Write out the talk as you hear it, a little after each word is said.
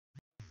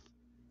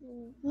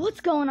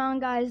What's going on,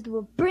 guys? To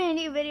a brand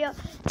new video.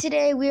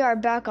 Today we are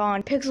back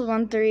on Pixel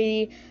Gun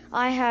 3D.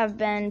 I have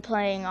been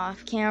playing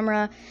off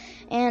camera,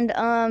 and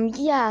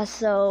yeah,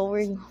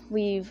 so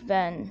we've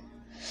been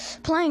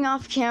playing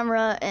off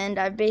camera, and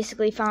I've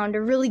basically found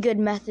a really good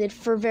method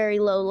for very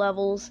low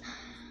levels,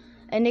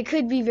 and it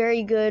could be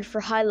very good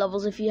for high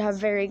levels if you have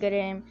very good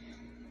aim.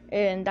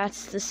 And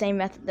that's the same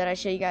method that I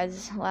showed you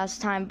guys last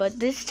time, but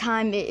this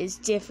time it is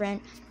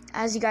different.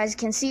 As you guys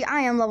can see, I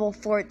am level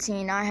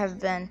 14. I have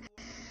been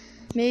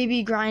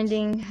maybe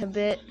grinding a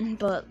bit,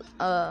 but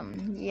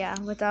yeah,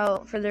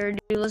 without further ado,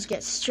 let's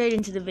get straight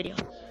into the video.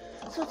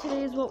 So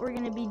today is what we're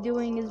going to be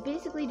doing is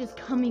basically just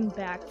coming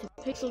back to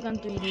Pixel Gun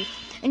 3D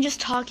and just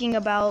talking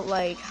about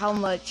like how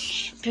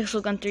much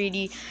Pixel Gun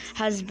 3D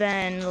has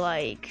been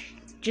like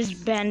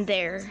just been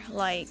there,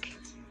 like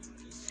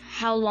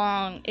how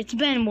long. It's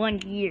been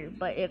 1 year,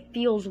 but it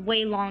feels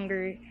way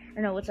longer.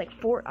 Or no, it's like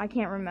 4, I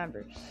can't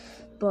remember.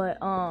 But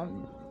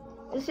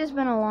it's just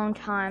been a long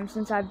time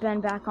since I've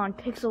been back on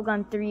Pixel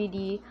Gun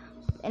 3D,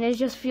 and it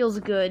just feels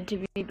good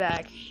to be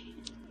back.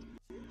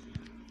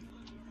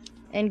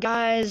 And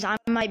guys, I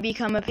might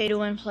become a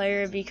pay-to-win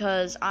player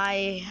because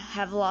I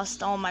have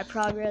lost all my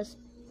progress.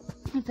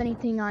 If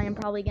anything, I am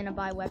probably gonna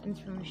buy weapons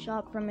from the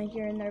shop from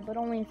here and there, but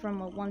only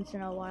from once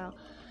in a while.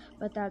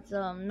 But that's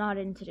not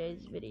in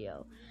today's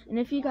video. And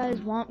if you guys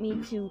want me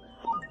to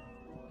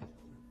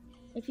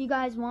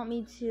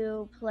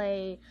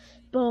play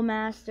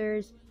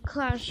Bowmasters,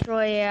 Clash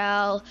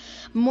Royale,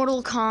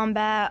 Mortal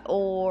Kombat,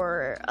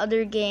 or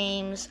other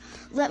games,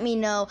 let me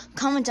know.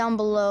 Comment down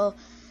below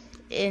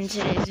in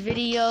today's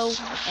video.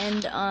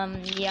 And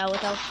yeah,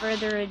 without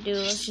further ado,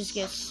 let's just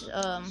get sorry,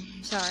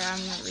 I'm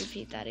gonna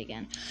repeat that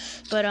again.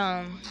 But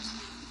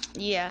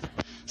yeah,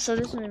 so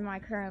this is my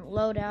current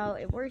loadout.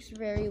 It works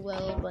very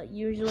well, but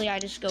usually I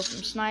just go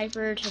from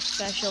sniper to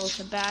special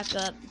to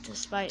backup to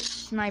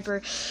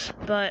sniper.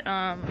 But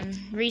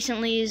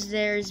recently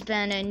there's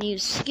been a new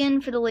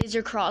skin for the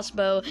laser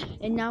crossbow,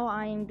 and now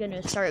I am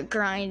gonna start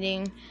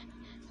grinding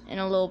in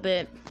a little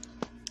bit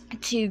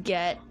to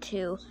get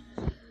to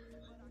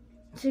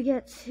the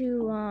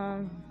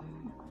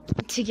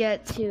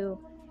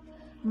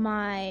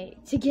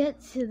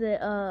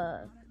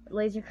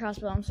laser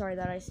crossbow. I'm sorry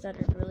that I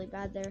stuttered really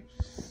bad there,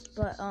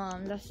 but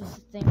that's just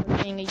the thing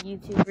with being a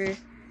YouTuber.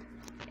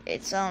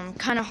 It's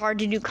kind of hard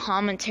to do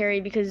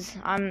commentary because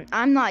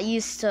I'm not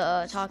used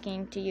to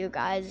talking to you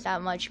guys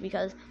that much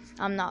because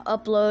I'm not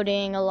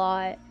uploading a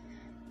lot,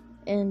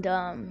 and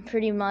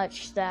pretty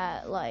much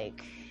that,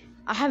 like,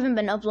 I haven't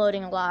been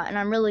uploading a lot, and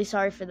I'm really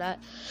sorry for that.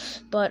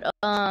 But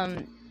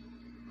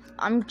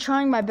I'm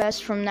trying my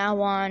best from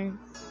now on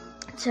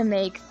to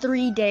make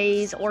 3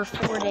 days or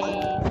 4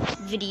 day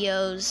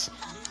videos,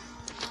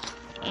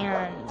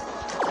 and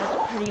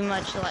that's pretty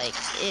much like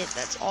it.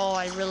 That's all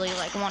I really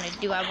like want to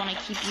do. I want to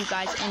keep you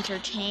guys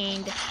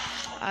entertained.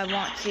 I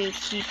want to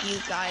keep you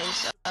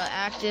guys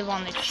active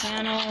on the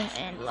channel,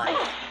 and like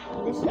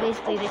this is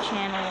basically the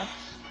channel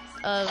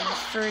of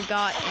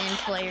forgotten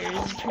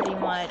players pretty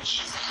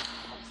much.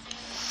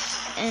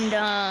 And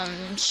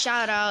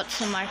shout out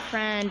to my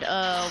friend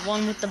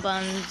One with the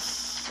Buns.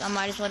 I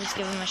might as well just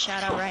give him a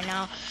shout out right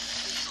now.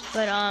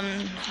 But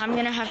I'm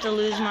gonna have to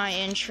lose my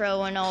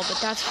intro and all, but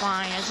that's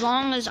fine. As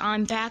long as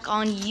I'm back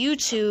on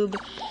YouTube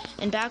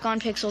and back on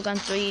Pixel Gun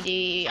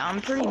 3D,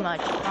 I'm pretty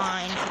much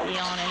fine, to be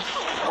honest.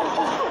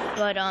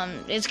 But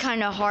it's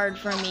kind of hard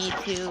for me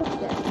to get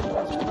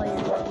those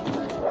players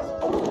because,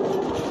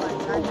 like,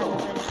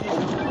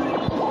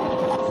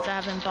 I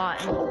haven't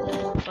bought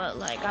anything, but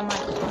like I might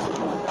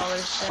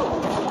 $1 set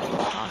if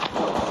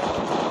possible.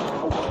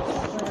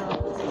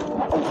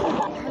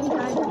 Have you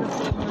guys ever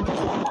played one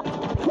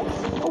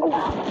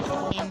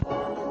game?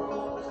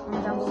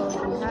 Comment down below if you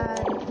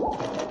had.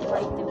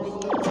 Like the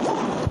video.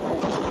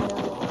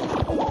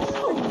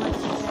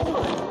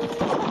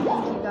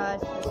 Thank you guys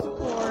for the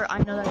support. I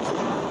know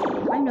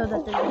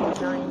that there's only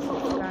 9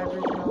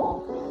 subscribers and all.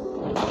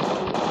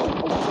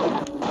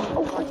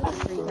 Watch the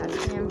 3 cat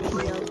cam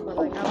videos, but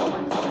like I don't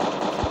want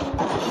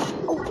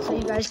to, so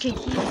you guys can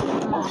keep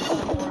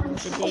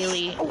the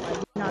daily,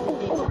 like not the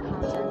daily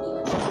content.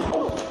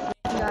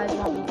 If you guys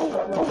want me to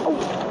upload,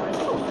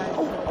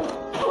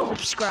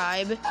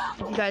 subscribe. If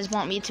you guys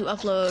want me to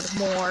upload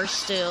more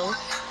still,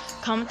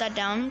 comment that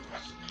down.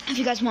 If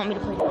you guys want me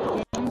to play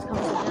games,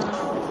 comment that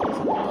down.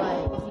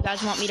 Like, if you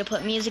guys want me to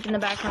put music in the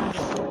background,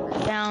 just comment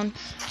that down.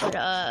 But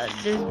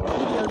this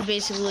video is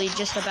basically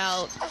just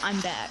about I'm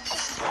back.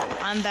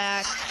 I'm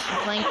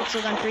playing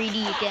Pixel Gun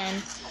 3D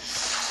again.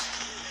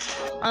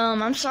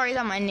 I'm sorry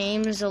that my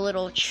name is a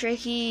little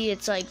tricky.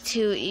 It's like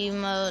 2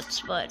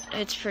 emotes, but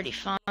it's pretty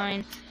fine.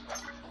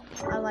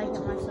 I like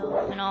it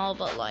myself and all,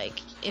 but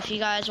like, if you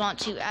guys want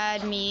to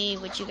add me,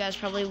 which you guys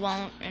probably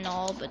won't and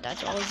all, but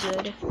that's all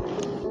good.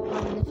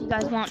 If you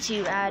guys want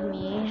to add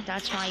me,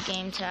 that's my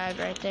game tag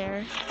right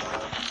there.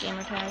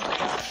 Gamer tag.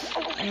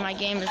 And my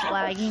game is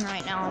lagging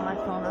right now on my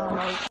phone. I don't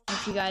know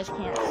if you guys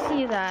can't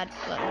see that,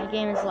 but my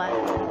game is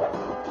lagging.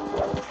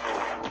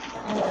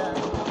 And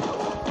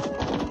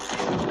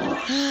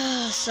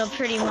So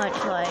pretty much,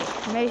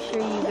 like, make sure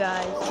you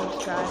guys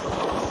subscribe.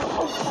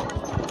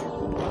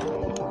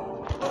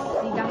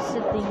 You guys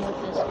the thing with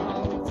this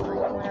phone, it's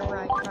like whenever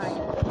I try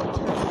to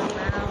turn it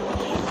around,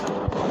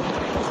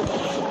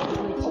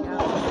 switch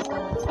out, go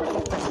into a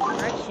different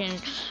direction,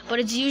 but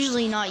it's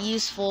usually not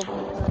useful.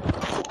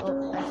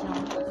 Oh, that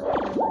sounds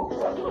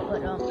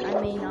but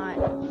I may not,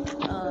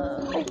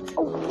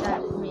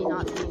 that may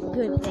not be a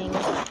good thing.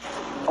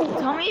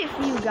 Tell me if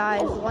you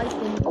guys like the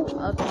new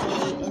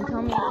update, and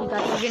tell me if you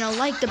guys are gonna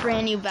like the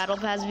brand new Battle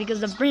Pass, because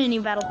the brand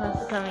new Battle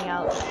Pass is coming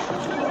out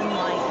in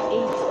like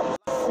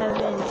 8,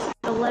 7,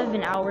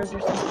 11 hours or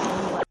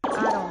something, but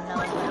I don't know,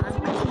 man. I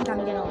think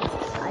I'm gonna,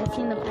 I've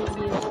seen the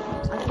preview,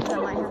 I think I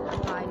might have to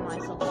buy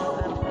myself a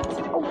Battle Pass,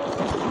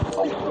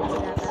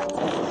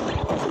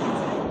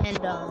 and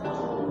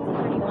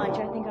pretty much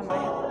I think I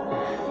might have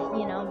to,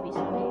 you know, be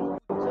swayed,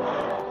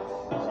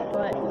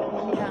 but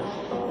yeah,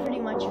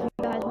 pretty much.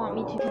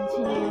 Me to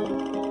continue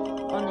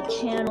on the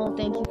channel.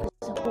 Thank you for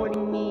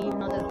supporting me, even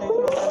though that there's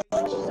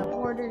not much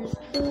supporters.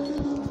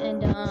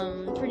 And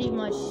pretty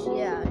much,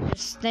 yeah,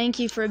 just thank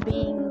you for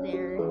being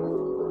there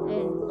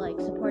and like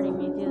supporting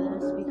me through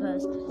this,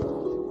 because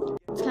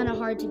it's kind of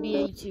hard to be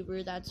a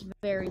YouTuber that's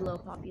very low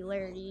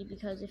popularity,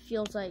 because it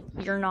feels like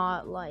you're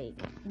not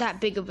like that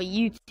big of a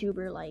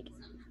YouTuber, like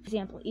for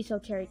example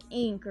Esoteric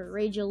Inc. or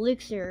Rage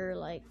Elixir, or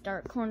like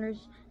Dark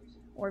Corners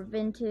or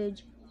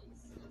Vintage.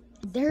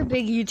 They're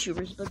big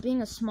YouTubers, but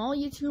being a small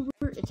YouTuber,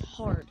 it's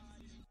hard,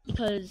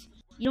 because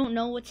you don't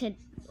know what to,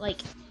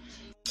 like,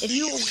 if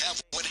you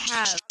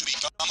have,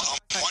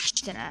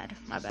 it's an ad,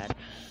 my bad,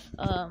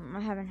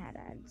 I haven't had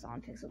ads on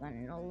Pixel Gun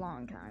in a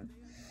long time,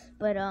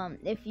 but,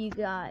 if you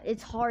got,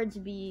 it's hard to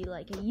be,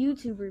 like, a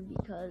YouTuber,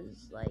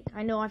 because, like,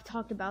 I know I've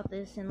talked about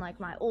this in, like,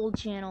 my old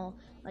channel,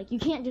 like, you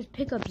can't just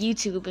pick up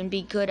YouTube and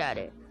be good at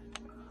it.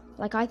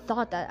 Like, I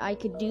thought that I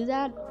could do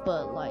that,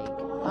 but, like,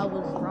 I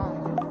was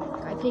wrong.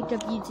 I picked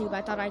up YouTube,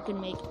 I thought I could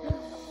make,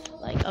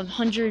 like,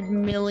 100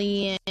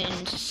 million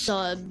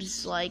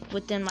subs, like,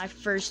 within my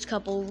first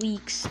couple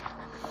weeks.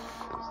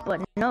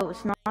 But no,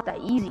 it's not that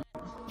easy.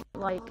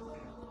 Like,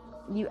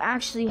 you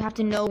actually have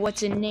to know what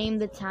to name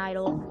the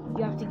title,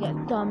 you have to get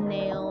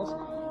thumbnails,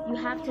 you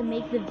have to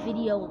make the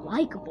video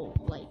likable,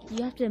 like,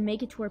 you have to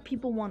make it to where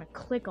people want to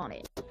click on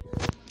it.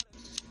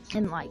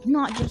 And, like,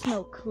 not just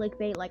no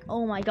clickbait, like,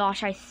 oh my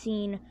gosh, I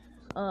seen,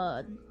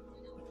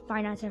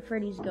 Five Nights at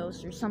Freddy's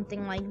Ghost, or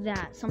something like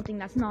that, something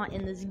that's not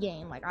in this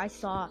game. Like, I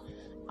saw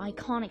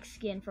iconic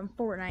skin from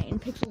Fortnite in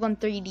Pixel Gun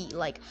 3D,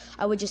 like,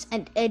 I would just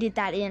edit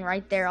that in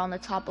right there on the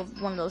top of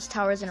one of those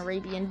towers in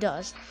Arabian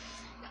Dust,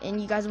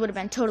 and you guys would have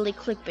been totally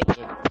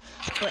clickbaited.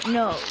 But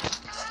no,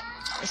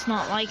 it's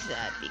not like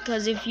that,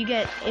 because if you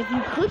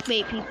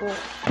clickbait people,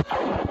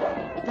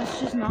 that's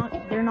just not,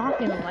 they're not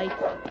gonna like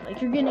it.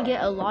 Like, you're gonna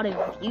get a lot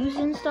of views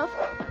and stuff,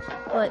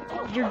 but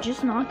you're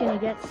just not gonna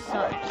get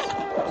subs.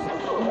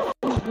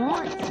 If you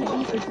want to be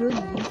a good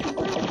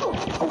YouTuber,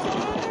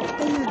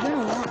 then you're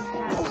gonna want to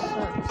have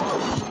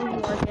subs. People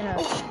who are gonna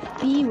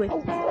be with you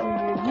in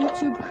your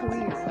YouTube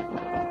career.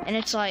 And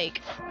it's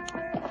like,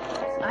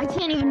 I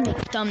can't even make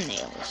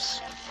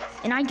thumbnails.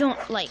 And I don't,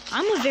 like,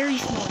 I'm a very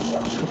small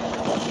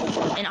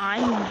YouTuber, and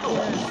I'm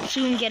gonna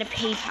soon get a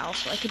PayPal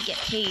so I could get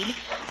paid,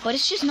 but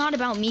it's just not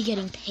about me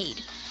getting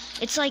paid.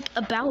 It's, like,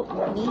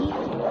 about me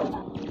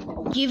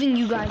giving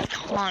you guys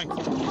content.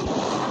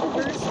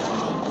 First,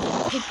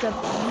 I picked up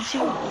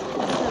YouTube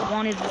because I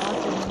wanted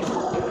watching music.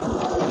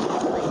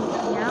 Like,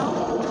 now,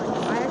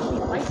 I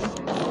actually like it.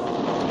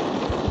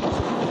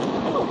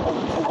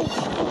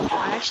 I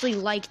actually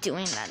like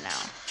doing that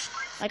now.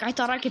 Like, I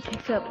thought I could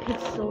pick up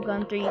Pixel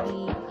Gun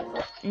 3D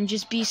and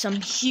just be some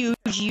huge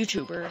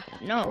YouTuber.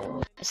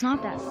 No, it's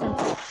not that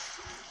simple.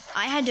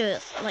 I had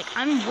to, like,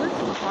 I'm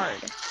working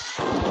hard.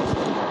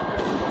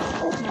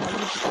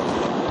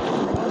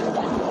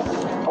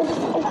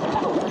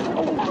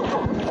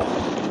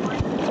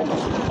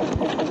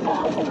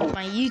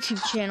 My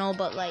YouTube channel,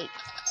 but, like,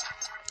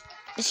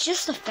 it's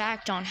just a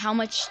fact on how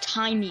much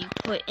time you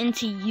put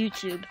into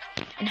YouTube,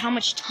 and how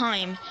much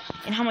time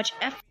and how much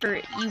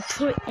effort you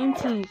put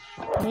into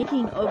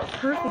making a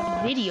perfect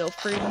video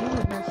for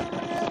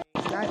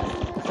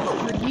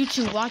you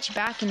to watch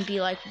back and be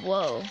like,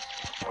 whoa,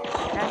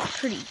 that's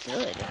pretty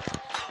good.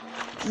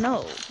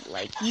 No,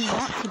 like, you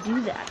want to do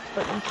that,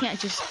 but you can't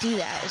just do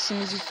that as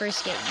soon as you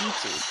first get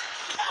YouTube.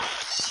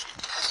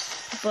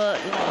 But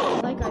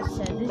like I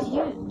said, this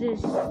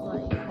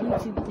like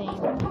YouTube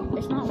thing,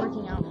 it's not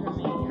working out for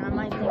me, and I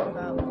might think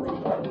about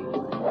quitting.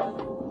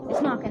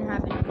 It's not gonna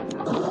happen.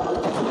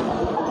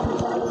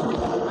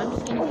 I'm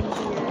just gonna be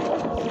here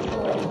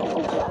supporting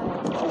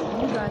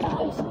you guys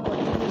will be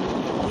supporting me.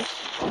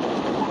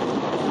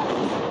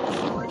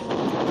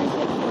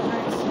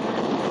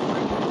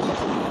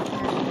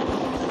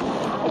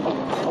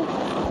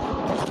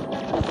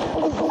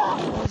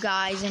 You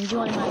guys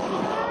enjoy my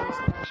videos.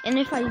 And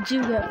if I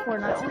do get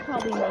Fortnite, I'll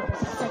probably make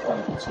a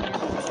second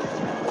channel or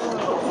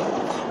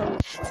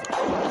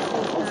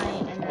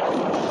Fortnite, and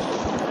then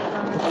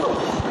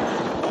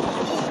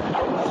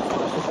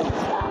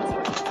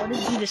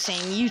just be the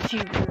same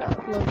YouTuber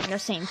uploading the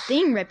same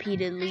thing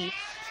repeatedly.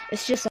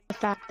 It's just the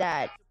fact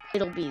that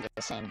it'll be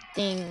the same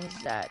thing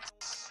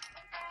that's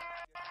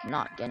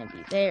not gonna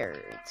be there.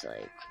 It's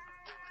like,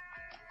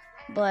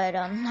 but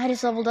I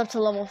just leveled up to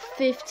level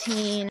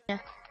 15.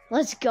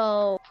 Let's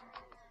go.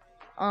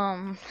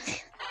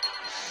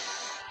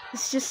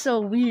 It's just so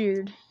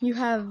weird. You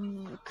have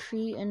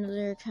create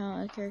another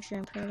account, a character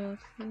in parallel.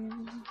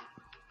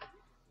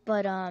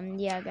 But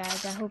yeah,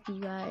 guys, I hope you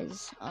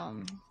guys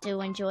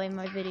do enjoy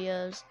my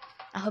videos.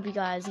 I hope you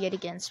guys yet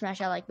again smash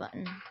that like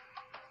button.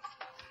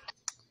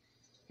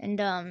 And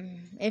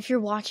if you're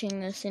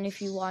watching this and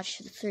if you watch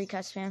the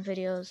 3Cat Spam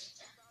videos,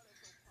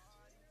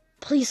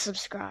 please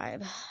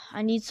subscribe.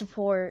 I need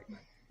support.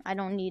 I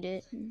don't need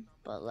it,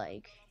 but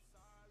like,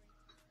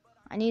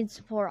 I need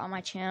support on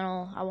my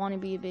channel. I want to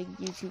be a big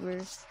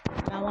YouTuber.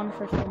 I want to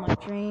fulfill my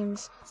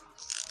dreams.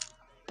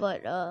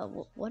 But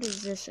what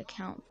is this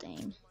account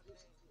thing?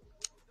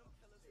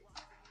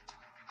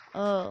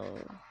 Oh,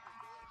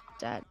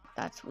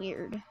 that's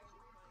weird.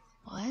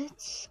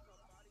 What?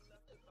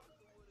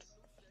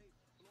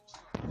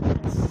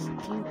 That's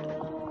stupid.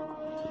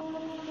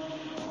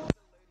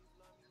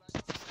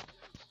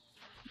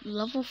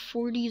 Level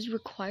 40 is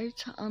required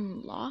to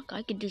unlock.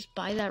 I could just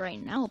buy that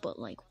right now, but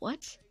like,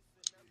 what?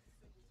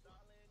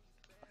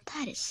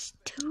 That is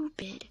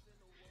stupid.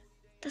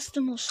 That's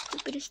the most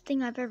stupidest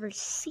thing I've ever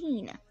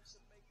seen.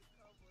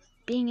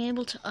 Being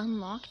able to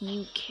unlock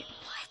new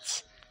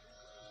what?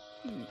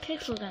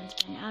 Pixel Gun's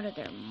been out of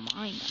their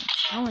mind, I'm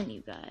telling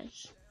you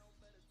guys.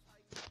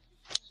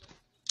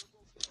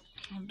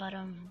 But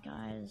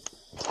guys,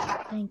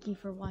 thank you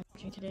for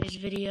watching today's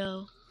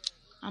video.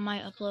 I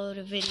might upload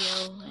a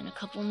video in a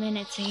couple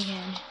minutes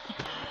again.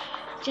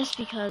 Just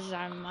because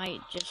I might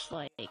just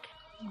like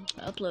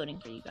uploading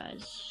for you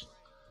guys.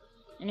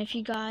 And if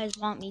you guys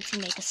want me to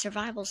make a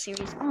survival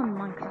series on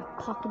Minecraft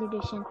Pocket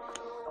Edition,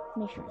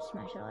 make sure to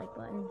smash that like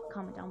button,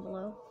 comment down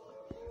below.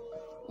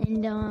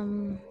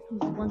 And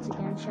once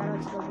again, shout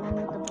out to the one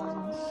with the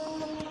buttons,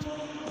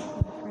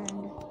 my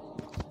friend.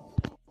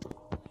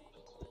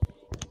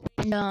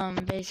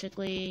 And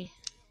basically,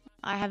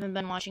 I haven't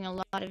been watching a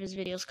lot of his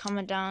videos.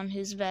 Comment down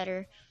who's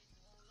better,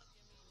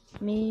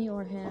 me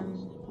or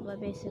him.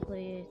 But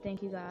basically,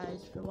 thank you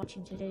guys for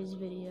watching today's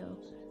video.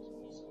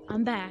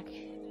 I'm back.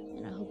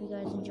 And I hope you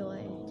guys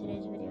enjoy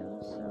today's video.